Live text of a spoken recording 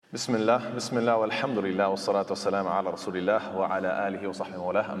Bismillah, walhamdulillah, wa salatu wa salam ala rasulillah wa ala alihi wa sahbihi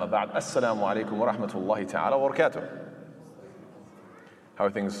wa amma ba'd. Assalamu alaikum wa rahmatullahi ta'ala wa barakatuh. How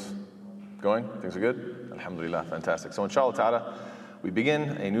are things going? Things are good? Alhamdulillah, fantastic. So inshallah ta'ala, we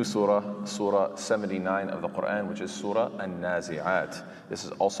begin a new surah, Surah 79 of the Quran, which is Surah An-Nazi'at. This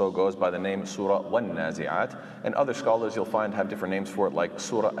also goes by the name Surah Wan-Nazi'at, and other scholars you'll find have different names for it, like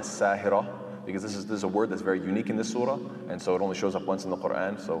Surah As-Sahira, because this is a word that's very unique in this surah, and so it only shows up once in the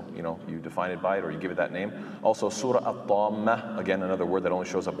Quran, so you define it by it or you give it that name. Also Surah At-Tammah, again another word that only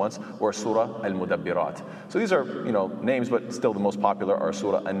shows up once, or Surah Al-Mudabbirat. So these are names, but still the most popular are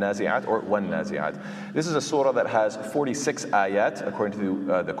Surah An-Nazi'at or Wan-Nazi'at. This is a surah that has 46 ayat according to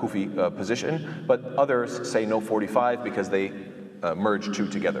the Kufi position, but others say no 45 because they merge two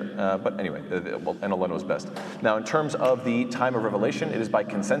together. But anyway, and Allah knows best. Now, in terms of the time of revelation, it is by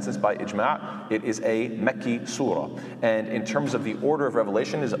consensus, by ijma', it is a Mekki surah. And in terms of the order of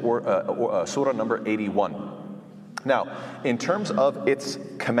revelation, is surah number 81. Now, in terms of its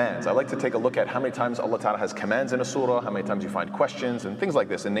commands, I like to take a look at how many times Allah Ta'ala has commands in a surah, how many times you find questions and things like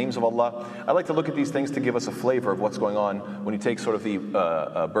this, and names of Allah. I like to look at these things to give us a flavor of what's going on when you take sort of the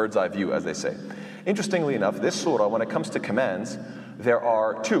bird's eye view, as they say. Interestingly enough, this surah, when it comes to commands, there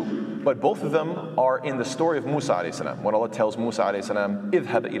are two, but both of them are in the story of Musa alayhi salam. When Allah tells Musa alayhi salam,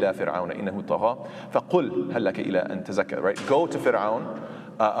 "Idhhab ila Fir'aun innahu tagha, faqul hal laka ila an tazakka," right? Go to Fir'aun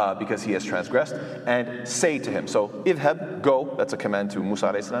because he has transgressed, and say to him. So, idhhab, go, that's a command to Musa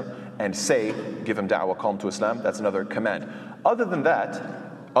alayhi salam, and say, give him da'wah, call him to Islam, that's another command. Other than that,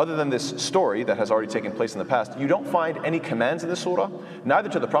 other than this story that has already taken place in the past, you don't find any commands in this surah, neither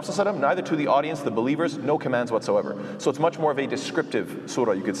to the Prophet ﷺ, neither to the audience, the believers, no commands whatsoever. So it's much more of a descriptive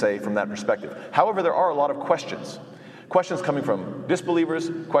surah, you could say, from that perspective. However, there are a lot of questions. Questions coming from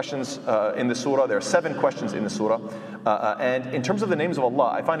disbelievers, questions in the surah. There are 7 questions in the surah. And in terms of the names of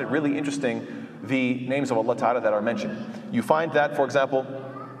Allah, I find it really interesting, the names of Allah Ta'ala that are mentioned. You find that, for example,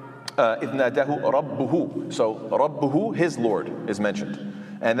 إِذْ نَادَهُ رَبُّهُ. So, رَبُّهُ, his Lord, is mentioned.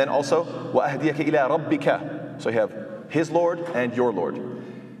 And then also, وَأَهْدِيَكَ إِلَىٰ رَبِّكَ. So you have his Lord and your Lord.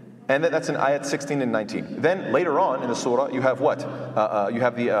 And that's in ayat 16 and 19. Then later on in the surah, you have what? You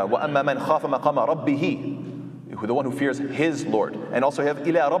have the وَأَمَّا مَنْ خَافَ مَقَامَ رَبِّهِ, the one who fears his Lord. And also you have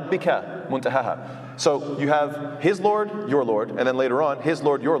إِلَىٰ رَبِّكَ مُنْتَهَاهَا. So you have his Lord, your Lord, and then later on, his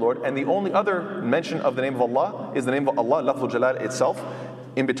Lord, your Lord. And the only other mention of the name of Allah is the name of Allah, Lafzul Jalal itself.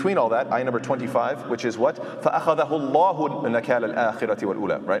 In between all that, ayah number 25, which is what? فَأَخَذَهُ اللَّهُ نَكَالَ الْآخِرَةِ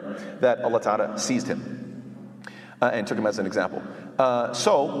وَالْأُولَى, right? That Allah Ta'ala seized him and took him as an example.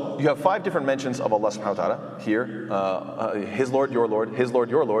 So you have 5 different mentions of Allah Subhanahu wa Ta'ala here. His Lord, your Lord, his Lord,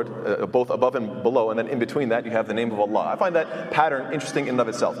 your Lord, both above and below, and then in between that you have the name of Allah. I find that pattern interesting in and of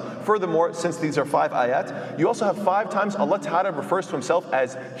itself. Furthermore, since these are 5 ayat, you also have 5 times Allah Ta'ala refers to himself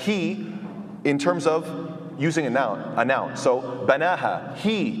as He in terms of using a noun. So, banaha,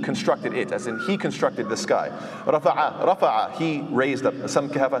 he constructed it, as in he constructed the sky. Rafa'a, he raised up.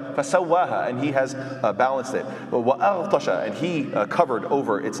 Samkaha, fasawaha, and he has balanced it. Wa'aghtasha, and he covered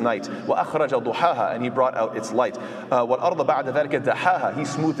over its night. Wa'akhraja duhaha, and he brought out its light. Wal-arda ba'da dhalika dahaha, he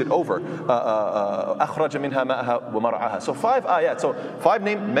smoothed it over. Akhraja minha ma'aha wa mar'aha. So 5 ayat. So 5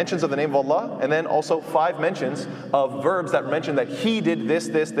 mentions of the name of Allah, and then also 5 mentions of verbs that mention that he did this,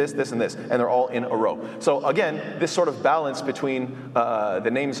 and this, and they're all in a row. So again, this sort of balance between the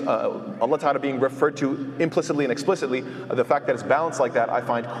names, Allah Ta'ala being referred to implicitly and explicitly, the fact that it's balanced like that, I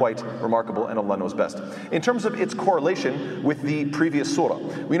find quite remarkable, and Allah knows best. In terms of its correlation with the previous surah,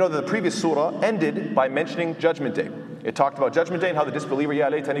 we know that the previous surah ended by mentioning Judgment Day. It talked about Judgment Day and how the disbeliever, Ya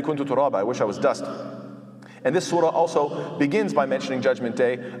laytani kuntu turaba, I wish I was dust. And this surah also begins by mentioning Judgment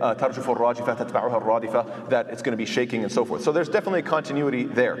Day, تَرْجُفُ الرَّاجِفَةَ تَتْبَعُهَا الرَّادِفَةَ, that it's going to be shaking and so forth. So there's definitely a continuity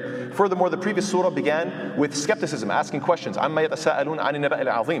there. Furthermore, the previous surah began with skepticism, asking questions. عَمَّا يَتَسَاءَلُونَ عَنِ النَّبَإِ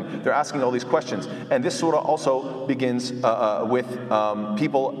الْعَظِيمِ. They're asking all these questions. And this surah also begins with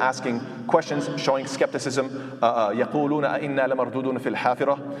people asking questions, showing skepticism. يَقُولُونَ أَإِنَّا لَمَرْدُودُونَ فِي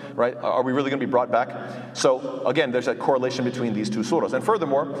الْحَافِرَةِ. Right? Are we really going to be brought back? So again, there's a correlation between these 2 surahs. And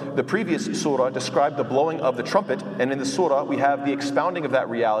furthermore, the previous surah described the blowing of the trumpet, and in the surah we have the expounding of that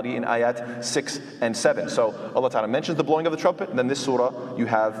reality in ayat 6 and 7. So Allah Ta'ala mentions the blowing of the trumpet, and then this surah you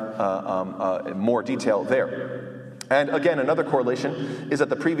have more detail there. And again, another correlation is that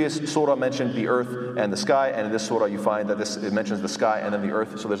the previous surah mentioned the earth and the sky, and in this surah you find that it mentions the sky and then the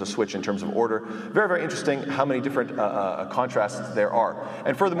earth, so there's a switch in terms of order. Very, very interesting how many different contrasts there are.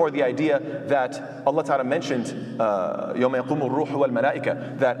 And furthermore, the idea that Allah Ta'ala mentioned, يَوْمَ يَقُومُ الرُّوحُ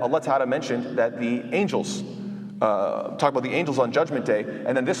وَالْمَلَائِكَةُ, that Allah Ta'ala mentioned that the angels talk about the angels on Judgment Day,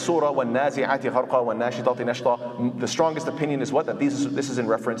 and then this surah, وَالنَّازِعَاتِ غَرْقًا وَالنَّاشِطَاتِ نَشْطًا, the strongest opinion is what? That this is in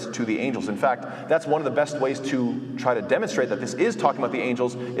reference to the angels. In fact, that's one of the best ways to try to demonstrate that this is talking about the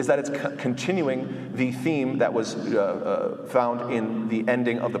angels, is that it's continuing the theme that was found in the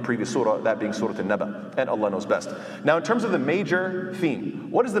ending of the previous surah, that being Surah An-Naba, and Allah knows best. Now, in terms of the major theme,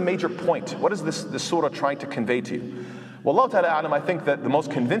 what is the major point? What is this surah trying to convey to you? Well, Allah Ta'ala A'lam, I think that the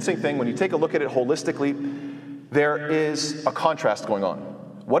most convincing thing, when you take a look at it holistically, there is a contrast going on.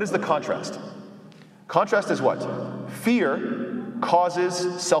 What is the contrast? Contrast is what? Fear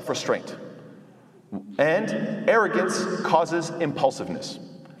causes self-restraint, and arrogance causes impulsiveness.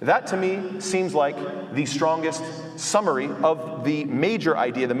 That to me seems like the strongest summary of the major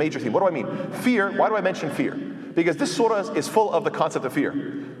idea, the major theme. What do I mean? Fear, why do I mention fear? Because this surah is full of the concept of fear.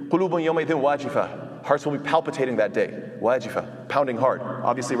 قُلُوبٌ يَوْمَئِذٍ وَاجِفَةٌ. Hearts will be palpitating that day. Wajifa, pounding hard,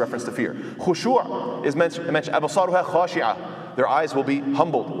 obviously reference to fear. Khushu' is mentioned. Absaruha khashi'ah. Their eyes will be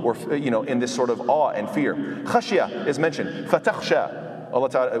humbled, or in this sort of awe and fear. Khashya is mentioned. Fatakhsha. Allah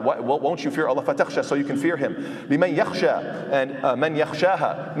Ta'ala, won't you fear Allah? Fatakhsha, so you can fear Him. Liman yakhsha, and man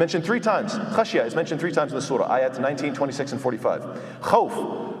yakhshaha, mentioned 3 times. Khashya is mentioned 3 times in the surah. Ayat 19, 26, and 45.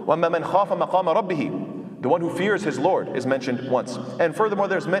 Khawf. وَأَمَّا مَنْ خَافَ مَقَامَ رَبِّهِ. The one who fears his Lord is mentioned once. And furthermore,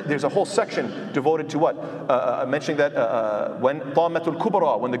 there's a whole section devoted to what? Mentioning that when طَامَةُ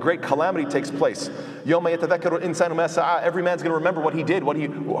الْكُبْرَى, when the great calamity takes place, يَوْمَ يَتَذَكَّرُ الْإِنسَانُ مَا سَعَى. Every man's going to remember what he did, what he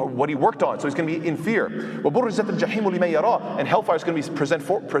worked on. So he's going to be in fear. وَبُرِّزَتِ الْجَحِيمُ لِمَنْ يَرَى. And hellfire is going to be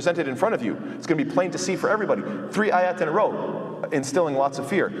presented in front of you. It's going to be plain to see for everybody. 3 ayat in a row, instilling lots of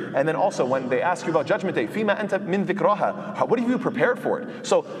fear. And then also when they ask you about Judgment Day, فِيمَا أَنْتَ مِنْ ذِكْرَاهَا. What have you prepared for it?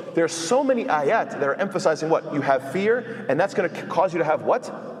 So there's so many ayat that are emphasizing what? You have fear, and that's going to cause you to have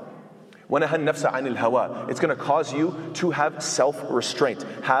what? وَنَهَى النَّفْسَ عَنِ الْهَوَىٰ. It's going to cause you to have self-restraint,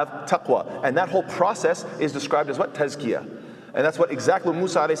 have taqwa. And that whole process is described as what? Tazkiyah. And that's what exactly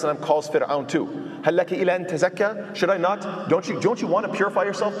Musa alayhi salam calls Fir'aun to. هَلْ لَكَ إِلَىٰ أَن تَزَكَّى. Should I not? Don't you want to purify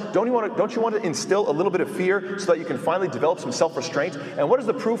yourself? Don't you want to instill a little bit of fear so that you can finally develop some self-restraint? And what is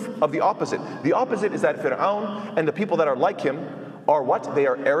the proof of the opposite? The opposite is that Fir'aun and the people that are like him are what? They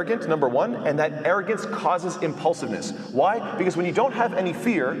are arrogant, number one, and that arrogance causes impulsiveness. Why? Because when you don't have any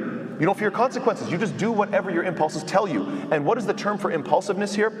fear, you don't fear consequences. You just do whatever your impulses tell you. And what is the term for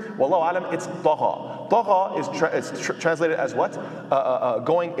impulsiveness here? Wallahu alam, it's tagha. Tagha is translated as what?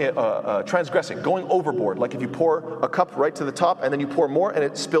 Transgressing, going overboard. Like if you pour a cup right to the top and then you pour more and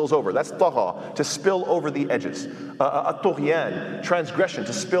it spills over. That's tagha, to spill over the edges. At-tughyan, transgression,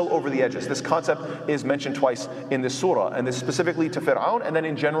 to spill over the edges. This concept is mentioned twice in this surah, and this specifically to Fir'aun, and then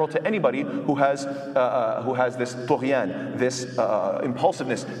in general to anybody who has this tughyan, this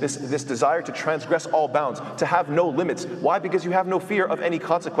impulsiveness, this desire to transgress all bounds, to have no limits. Why? Because you have no fear of any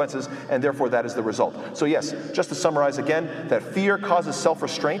consequences, and therefore that is the result. So yes, just to summarize again, that fear causes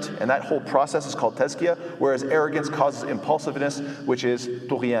self-restraint, and that whole process is called tazkiyah, whereas arrogance causes impulsiveness, which is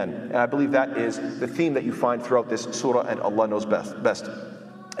tughyan. And I believe that is the theme that you find throughout this surah, and Allah knows best.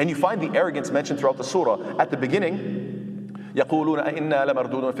 And you find the arrogance mentioned throughout the surah. At the beginning, يَقُولُونَ أَإِنَّا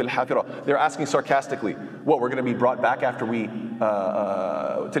لَمَرْدُودٌ فِي الْحَافِرَةِ. They're asking sarcastically, what, we're going to be brought back after we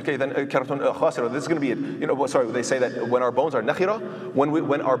تِلْكَ إِذًا كَرَةٌ خَاسِرَةٌ. This is going to be they say that when our bones are nakhira,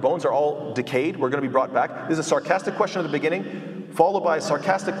 when our bones are all decayed, we're going to be brought back. This is a sarcastic question at the beginning, followed by a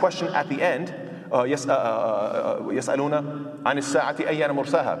sarcastic question at the end. يَسْأَلُونَ عَنِ السَّاعَةِ أَيَّانَ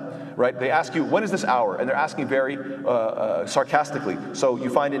مُرْسَاهَا. Right? They ask you, when is this hour? And they're asking very sarcastically. So you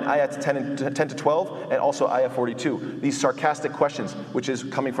find in ayat 10 to 12 and also ayat 42 these sarcastic questions, which is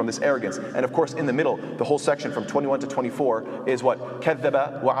coming from this arrogance. And of course, in the middle, the whole section from 21 to 24 is what?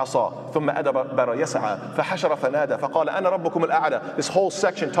 كَذَّبَ وَعَصَى ثُمَّ أَدْبَرَ يَسْعَى فَحَشَرَ فَنَادَى فَقَالَ أَنَا رَبُّكُمُ الْأَعْلَى. This whole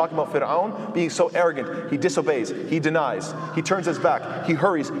section talking about Fir'aun being so arrogant. He disobeys, he denies, he turns his back, he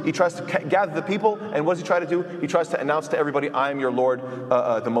hurries, he tries to gather the people, and what does he try to do? He tries to announce to everybody, I am your Lord,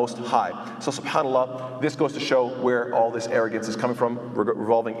 the Most High. So subhanAllah, this goes to show where all this arrogance is coming from,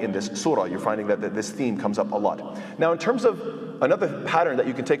 revolving in this surah. You're finding that this theme comes up a lot. Now in terms of another pattern that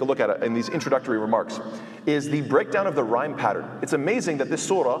you can take a look at in these introductory remarks is the breakdown of the rhyme pattern. It's amazing that this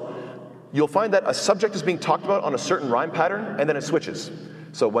surah, you'll find that a subject is being talked about on a certain rhyme pattern and then it switches.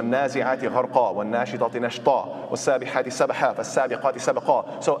 So وَالنَّازِعَاتِ غَرْقًا وَالنَّاشِطَاتِ نَشْطًا وَالسَّابِحَاتِ سَبْحًا فَالسَّابِقَاتِ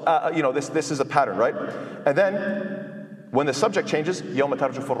سَبْقًا. So this is a pattern, right? And then when the subject changes, يَوْمَ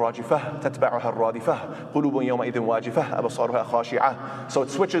تَرْجُفُ الرَّاجِفَةُ تَتْبَعُهَا الرَّادِفَةُ قُلُوبٌ يَوْمَئِذٍ وَاجِفَةٌ أَبْصَارُهَا خَاشِعَةٌ. So it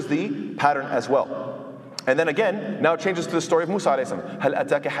switches the pattern as well. And then again, now it changes to the story of Musa alayhi salam. هَلْ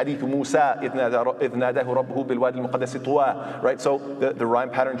أَتَاكَ حَدِيثُ مُوسَى إِذْ نَادَاهُ رَبُّهُ بِالْوَادِ الْمُقَدَّسِ طُوًى. Right, so the rhyme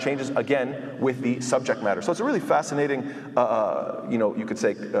pattern changes again with the subject matter. So it's a really fascinating, you could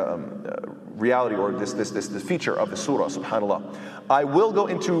say, reality or this feature of the surah, subhanAllah. I will go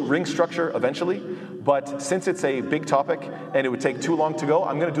into ring structure eventually, but since it's a big topic and it would take too long to go,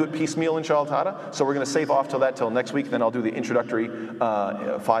 I'm going to do it piecemeal, inshallah ta'ala. So we're going to save off till next week, then I'll do the introductory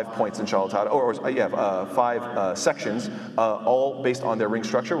 5 points, inshallah ta'ala, or 5 sections, all based on their ring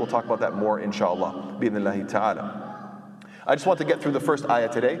structure. We'll talk about that more, inshallah, bi'idhnillahi ta'ala. I just want to get through the first ayah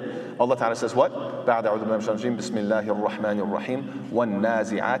today. Allah Ta'ala says what? بعد أعوذ بالله من الشيطان الرجيم بسم الله الرحمن الرحيم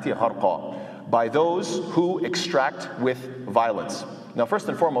والنازعات غرقا. By those who extract with violence. Now, first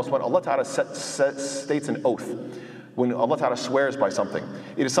and foremost, when Allah Ta'ala states an oath, when Allah Ta'ala swears by something,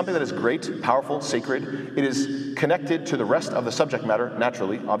 it is something that is great, powerful, sacred. It is connected to the rest of the subject matter,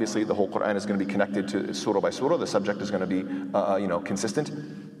 naturally. Obviously, the whole Quran is going to be connected to surah by surah. The subject is going to be consistent.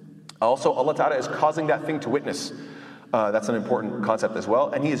 Also, Allah Ta'ala is causing that thing to witness. That's an important concept as well.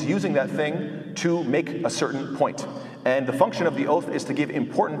 And He is using that thing to make a certain point. And the function of the oath is to give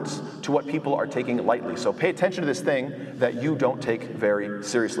importance to what people are taking lightly. So pay attention to this thing that you don't take very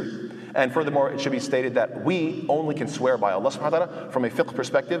seriously. And furthermore, it should be stated that we only can swear by Allah subhanahu wa ta'ala. From a fiqh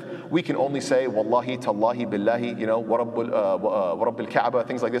perspective, we can only say, Wallahi, Tallahi, Billahi, wa Rabbil Kaaba,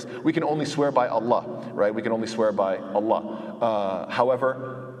 things like this. We can only swear by Allah, right? We can only swear by Allah.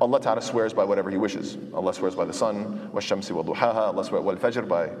 However, Allah Ta'ala swears by whatever He wishes. Allah swears by the sun, وَالشَّمْسِ وَضُحَاهَا. Allah swears by al-fajr,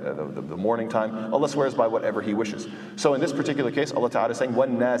 by the morning time. Allah swears by whatever He wishes. So in this particular case, Allah Ta'ala is saying,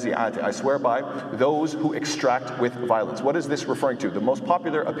 وَالنَّازِعَاتِ. I swear by those who extract with violence. What is this referring to? The most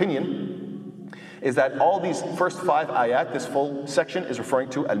popular opinion is that all these first 5 ayat, this full section, is referring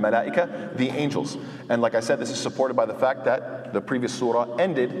to al-malaika, the angels. And like I said, this is supported by the fact that the previous surah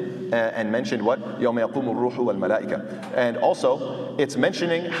ended and mentioned what? يَوْمَ يَقُومُ الرُّوحُ وَالْمَلَائِكَةِ. And also, it's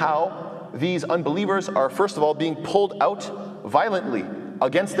mentioning how these unbelievers are first of all being pulled out violently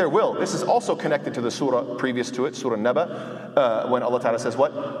against their will. This is also connected to the surah previous to it, Surah Naba, when Allah Ta'ala says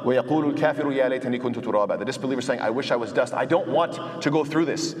what? وَيَقُولُ الْكَافِرُ يَا لَيْتَنِي كُنْتُ تُرَابًا. The disbeliever saying, I wish I was dust. I don't want to go through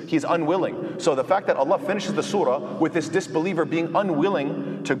this. He's unwilling. So the fact that Allah finishes the surah with this disbeliever being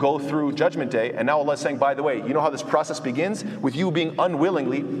unwilling to go through Judgment Day, and now Allah is saying, by the way, you know how this process begins? With you being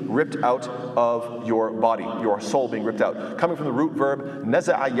unwillingly ripped out of your body, your soul being ripped out. Coming from the root verb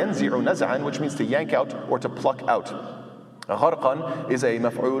نَزَعَ يَنْزِعُ نَزَعًا, which means to yank out or to pluck out. غرقا is a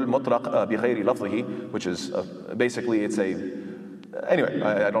مفعول مطلق بغير لفظه, which is basically it's a, anyway,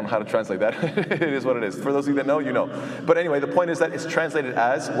 I don't know how to translate that. It is what it is. For those of you that know, you know. But anyway, the point is that it's translated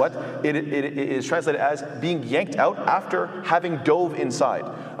as what? It is translated as being yanked out after having dove inside.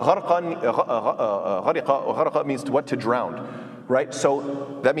 غرق means what? To drown. Right?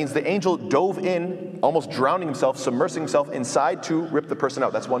 So that means the angel dove in, almost drowning himself, submersing himself inside to rip the person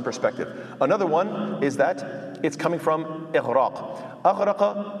out. That's one perspective. Another one is that it's coming from إغراق.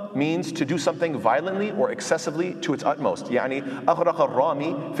 أغرق means to do something violently or excessively to its utmost. يعني أغرق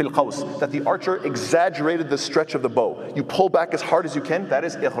الرامي في القوس. That the archer exaggerated the stretch of the bow. You pull back as hard as you can, that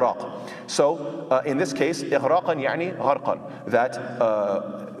is إغراق. So in this case, إغراقا يعني غرقا.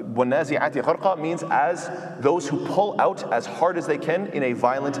 That وَالنَّازِعَاتِ غَرْقًا means as those who pull out as hard as they can in a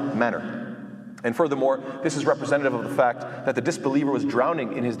violent manner. And furthermore, this is representative of the fact that the disbeliever was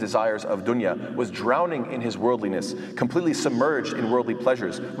drowning in his desires of dunya, was drowning in his worldliness, completely submerged in worldly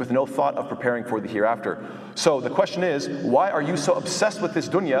pleasures, with no thought of preparing for the hereafter. So the question is, why are you so obsessed with this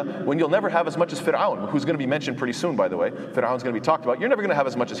dunya when you'll never have as much as Fir'aun, who's going to be mentioned pretty soon, by the way. Fir'aun's going to be talked about. You're never going to have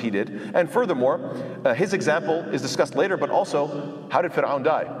as much as he did. And furthermore, his example is discussed later, but also, how did Fir'aun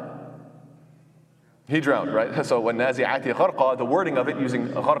die? He drowned, right? So when nazi'ati gharqa, the wording of it using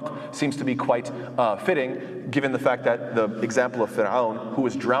gharq seems to be quite fitting, given the fact that the example of Fir'aun, who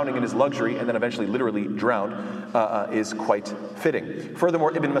was drowning in his luxury and then eventually literally drowned, is quite fitting.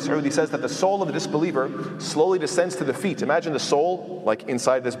 Furthermore, Ibn Mas'ud says that the soul of the disbeliever slowly descends to the feet. Imagine the soul, like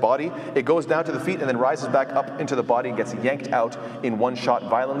inside this body, it goes down to the feet and then rises back up into the body and gets yanked out in one shot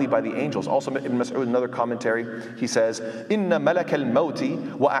violently by the angels. Also, Ibn Mas'ud, another commentary, he says, إِنَّ مَلَكَ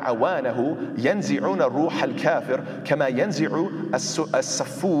الْمَوْتِ وَأَعْوَانَهُ يَنْزِعُونَ الروح الكافر كما ينزع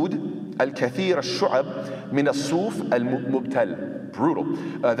السفود الكثير الشعب من الصوف المبتل. Brutal.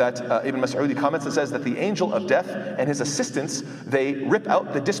 That Ibn Mas'ud comments and says that the angel of death and his assistants, they rip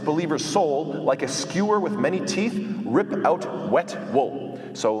out the disbeliever's soul like a skewer with many teeth, rip out wet wool.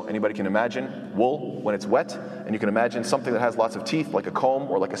 So anybody can imagine wool when it's wet, and you can imagine something that has lots of teeth like a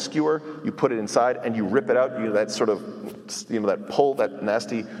comb or like a skewer. You put it inside and you rip it out. You know, that sort of, that pull, that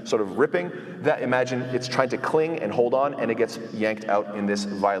nasty sort of ripping. That, imagine it's trying to cling and hold on, and it gets yanked out in this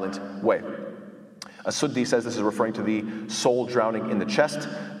violent way. As-Suddi says this is referring to the soul drowning in the chest.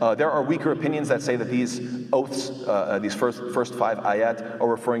 There are weaker opinions that say that these oaths, these first 5 ayat, are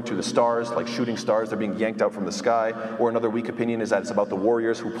referring to the stars, like shooting stars. They're being yanked out from the sky. Or another weak opinion is that it's about the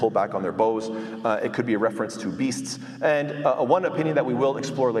warriors who pull back on their bows. It could be a reference to beasts. And one opinion that we will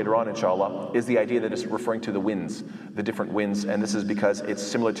explore later on, inshallah, is the idea that it's referring to the winds, the different winds. And this is because it's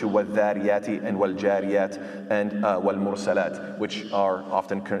similar to وَالذَّارِيَاتِ and وَالْجَارِيَاتِ and وَالْمُرْسَلَاتِ, which are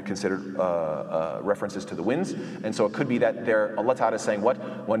often considered references to the winds. And so it could be that Allah Ta'ala is saying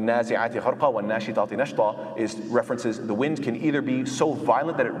what? وَالنَّازِعَاتِ غَرْقًا وَالنَّاشِطَاتِ نَشْطًا is references the wind can either be so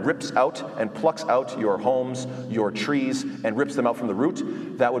violent that it rips out and plucks out your homes, your trees, and rips them out from the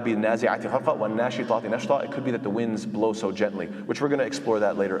root. That would be النَّازِعَاتِ غَرْقًا وَالنَّاشِطَاتِ نَشْطًا. It could be that the winds blow so gently, which we're going to explore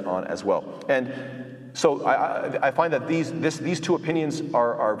that later on as well. And so I find that these two opinions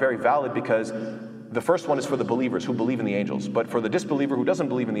are very valid, because the first one is for the believers who believe in the angels. But for the disbeliever who doesn't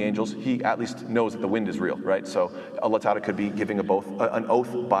believe in the angels, he at least knows that the wind is real, right? So Allah Ta'ala could be giving an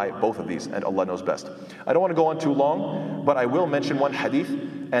oath by both of these, and Allah knows best. I don't want to go on too long, but I will mention one hadith,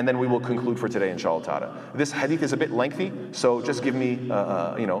 and then we will conclude for today, inshallah ta'ala. This hadith is a bit lengthy, so just give me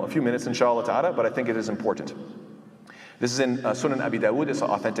a few minutes, inshallah ta'ala, but I think it is important. This is in Sunan Abi Dawud. It's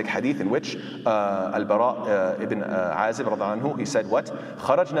an authentic hadith in which Al-Bara ibn Azib radhiallahu anhu, he said what?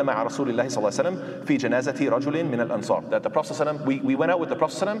 خرجنا مع رسول الله صلى الله عليه وسلم في جنازة رجل من الأنصار. That the Prophet we went out with the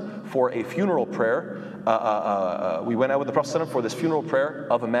Prophet for a funeral prayer. We went out with the Prophet for this funeral prayer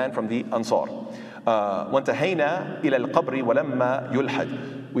of a man from the Ansar. وانتهينا إلى القبر ولما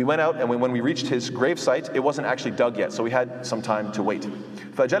يلحد. We went out, and when we reached his gravesite, it wasn't actually dug yet, so we had some time to wait.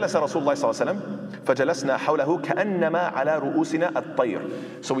 فجلس رسول الله صلى الله عليه وسلم فجلسنا حوله كأنما على رؤوسنا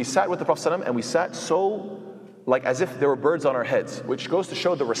الطير. So we sat with the Prophet and we sat so like as if there were birds on our heads, which goes to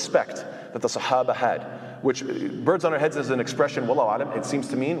show the respect that the Sahaba had. Which birds on our heads is an expression, wallahu alam, it seems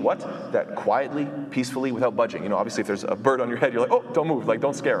to mean what? That quietly, peacefully, without budging. Obviously if there's a bird on your head, you're like, oh, don't move, like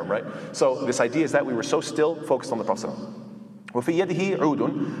don't scare him, right? So this idea is that we were so still, focused on the Prophet. وفي يده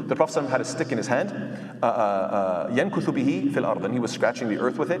عود. The Prophet had a stick in his hand, ينكث به في الأرض, and he was scratching the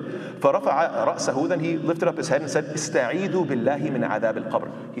earth with it. فرفع رأسه, then he lifted up his head and said, استعيذوا بالله من عذاب القبر.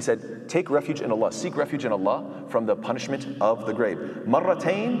 He said, take refuge in Allah, seek refuge in Allah from the punishment of the grave.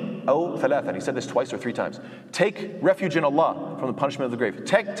 مرتين أو ثلاثا. He said this twice or 3 times. Take refuge in Allah from the punishment of the grave.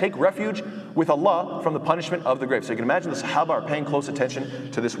 Take refuge with Allah from the punishment of the grave. So you can imagine the Sahaba are paying close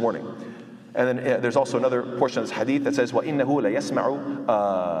attention to this warning. And then there's also another portion of this hadith that says, وَإِنَّهُ لَيَسْمَعُ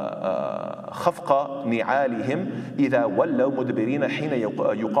خَفْقَ نِعَالِهِمْ إِذَا وَلَّوْا مُدْبِرِينَ حِينَ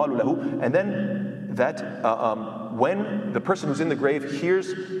يُقَالُ لَهُ. And then that when the person who's in the grave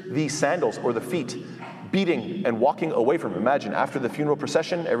hears the sandals or the feet beating and walking away from him. Imagine, after the funeral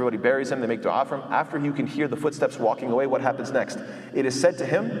procession, everybody buries him, they make dua for him. After you can hear the footsteps walking away, what happens next? It is said to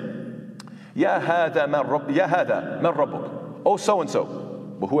him, يَا هَذَا مَنْ رَبُّكَ. Oh, so-and-so.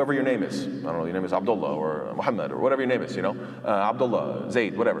 But whoever your name is, I don't know, your name is Abdullah or Muhammad or whatever your name is, Abdullah,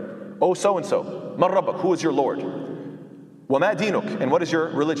 Zayd, whatever. Oh, so-and-so, man rabbak, who is your Lord? وَمَا دِينُك, and what is your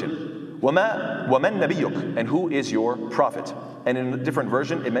religion? وَمَن نَبِيُّك, and who is your prophet? And in a different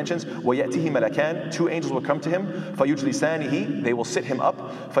version, it mentions, وَيَأْتِهِ مَلَكَانِ, 2 angels will come to him, فَيُجْلِسَانِهِ, they will sit him up,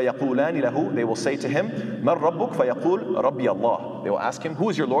 فَيَقُولَانِ لَهُ, they will say to him, مَنْ رَبُّكَ, فَيَقُول رَبِّيَ اللَّهِ. They will ask him, who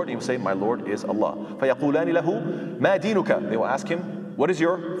is your Lord? And he will say, my Lord is Allah. فَيَقُولَانِ لَهُ مَا دِينُكَ, they will ask him, what is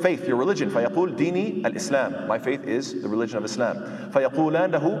your faith, your religion? فَيَقُول دِينِي الْإِسْلام, my faith is the religion of Islam.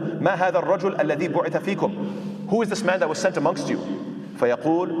 فَيَقُولَانِ لَهُ مَا هَذَا الرَّجُلُ الَّذِي بُعِثَ فِيكُمْ, who is this man that was sent amongst you?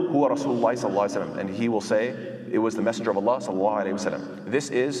 فَيَقُول هُوَ رَسُولُ اللَّهِ صَلَّى اللَّهُ عَلَيْهِ وسلم, and he will say, it was the messenger of Allah sallallahu alaihi wasallam. This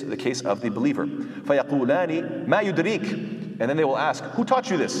is the case of the believer. فَيَقُولَانِ مَا يُدْرِيكَ, and then they will ask, who taught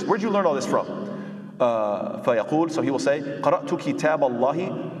you this? Where did you learn all this from? فَيَقُول, so he will say, قَرَأْتُ كِتَابَ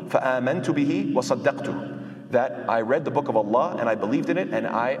اللَّهِ فَآمَنْتُ بِهِ وَصَدَّقْتُ, that I read the book of Allah and I believed in it and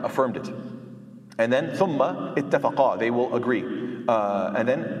I affirmed it. And then ثُمَّ اتَّفَقَا, they will agree. And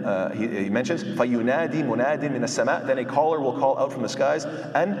then he mentions فَيُنَادِي مُنَادٍ مِنَ السَّمَاءِ, then a caller will call out from the skies,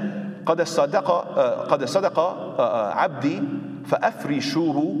 and قَدْ صَدَقَ عَبْدِي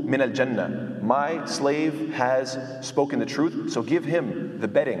فَأَفْرِشُوهُ مِنَ الْجَنَّةِ, my slave has spoken the truth, so give him the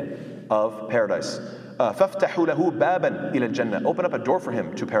bedding of paradise. فَافْتَحُوا لَهُ بَابًا إِلَى الْجَنَّةِ, open up a door for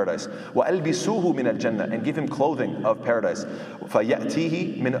him to paradise. وَأَلْبِسُوهُ مِنَ الْجَنَّةِ, and give him clothing of paradise.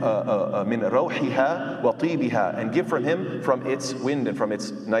 فَيَأْتِيهِ مِنْ رَوْحِهَا وَطِيبِهَا, and give from him from its wind and from its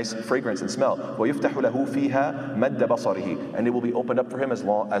nice fragrance and smell. وَيُفْتَحُ لَهُ فِيهَا مَدَّ بَصَرِهِ, and it will be opened up for him as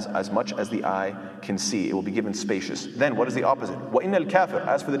much as the eye can see. It will be given spacious. Then what is the opposite? وَإِنَّ الْكَافِرِ,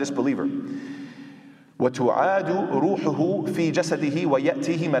 as for the disbeliever, وَتُعَادُ رُوحُهُ فِي جَسَدِهِ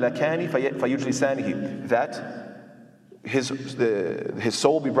وَيَأْتِيهِ مَلَكَانِ فَيُجْلِسَانِهِ, that his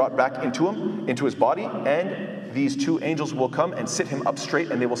soul will be brought back into him, into his body, and these two angels will come and sit him up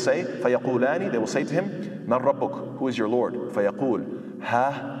straight, and they will say, فَيَقُولَانِ, they will say to him, مَنْ رَبُّكَ, who is your Lord? فَيَقُول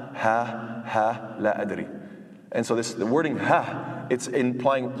ha la adri. And so the wording ha, it's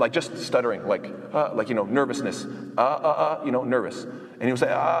implying like just stuttering, like nervousness, nervous. And he will say,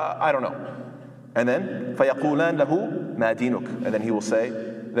 I don't know. And then فَيَقُولَانْ لَهُ مَا دِينُكَ, and then he will say,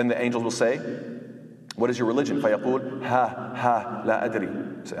 then the angels will say, what is your religion? فَيَقُول ha la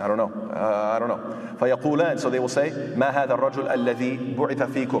adri. Say, I don't know. I don't know. فَيَقُولَانْ, so they will say, مَا هَذَا الرَّجُلْ الَّذِي بُعِثَ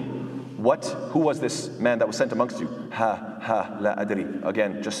فِيكُمْ. Who was this man that was sent amongst you? Ha la adri.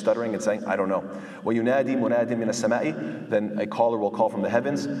 Again, just stuttering and saying, I don't know. وَيُنَادِي مُنَادٍ مِنَ السَّمَاءِ, then a caller will call from the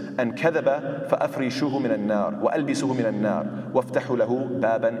heavens, and كَذَبَ فَأَفْرِشُوهُ مِنَ النَّارِ وَأَلْبِسُوهُ مِنَ النَّارِ وَافْتَحُوا لَهُ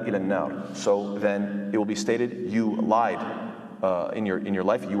بَابًا إِلَى النَّارِ. So then it will be stated, you lied in your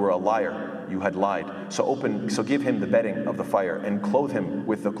life, you were a liar. You had lied. So give him the bedding of the fire and clothe him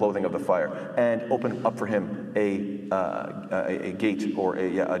with the clothing of the fire, and open up for him a gate or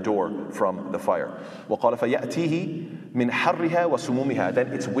a door from the fire. وَقَالَ فَيَأْتِيهِ مِنْ حَرِّهَا وَسُمُومِهَا,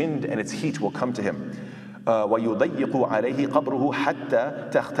 then its wind and its heat will come to him. وَيُضَيِّقُ عَلَيْهِ قَبْرُهُ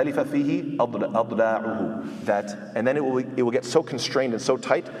حَتَّى تَخْتَلِفَ فِيهِ أَضْلَاعُهُ, that, and then it will get so constrained and so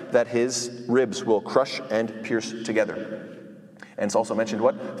tight that his ribs will crush and pierce together. And it's also mentioned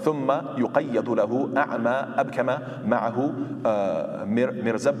what? ثُمَّ يُقَيَّضُ لَهُ أَعْمَى أَبْكَمَ مَعَهُ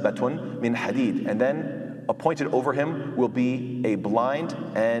مِرْزَبَّةٌ مِنْ حَدِيدٍ, and then appointed over him will be a blind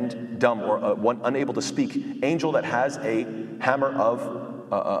and dumb, or one unable to speak angel that has a hammer of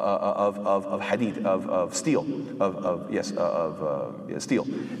hadid, of steel, steel.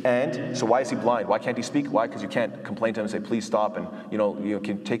 And so why is he blind? Why can't he speak? Why? Because you can't complain to him and say, please stop, and you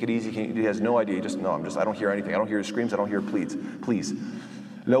can take it easy. He has no idea. I don't hear anything. I don't hear his screams. I don't hear pleads. Please.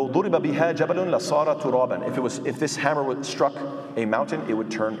 لو ضرب بها جبل لصار ترابا. If this hammer struck a mountain, it would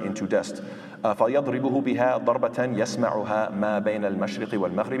turn into dust. فَيَضْرِبُهُ بِهَا ضَرْبَةً يَسْمَعُهَا مَا بَيْنَ الْمَشْرِقِ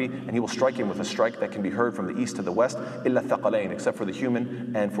وَالْمَغْرِبِ, and he will strike him with a strike that can be heard from the east to the west, إِلَّا الثَّقَلَيْنِ, except for the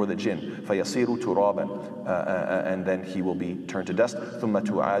human and for the jinn. فَيَصِيرُ تُرَابًا, and then he will be turned to dust. ثُمَّ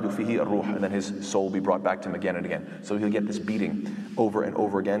تُعَادُ فِيهِ الرُّوحِ, and then his soul will be brought back to him again and again. So he'll get this beating over and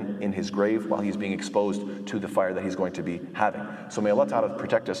over again in his grave while he's being exposed to the fire that he's going to be having. So may Allah Ta'ala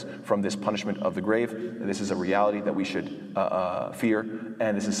protect us from this punishment of the grave. This is a reality that we should fear,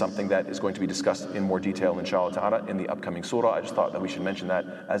 and this is something that is going to be discussed in more detail, inshallah ta'ala, in the upcoming surah. I just thought that we should mention that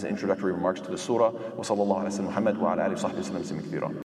as introductory remarks to the surah. Wa sallallahu ala Muhammad wa ala alihi wa sahbihi wa sallam.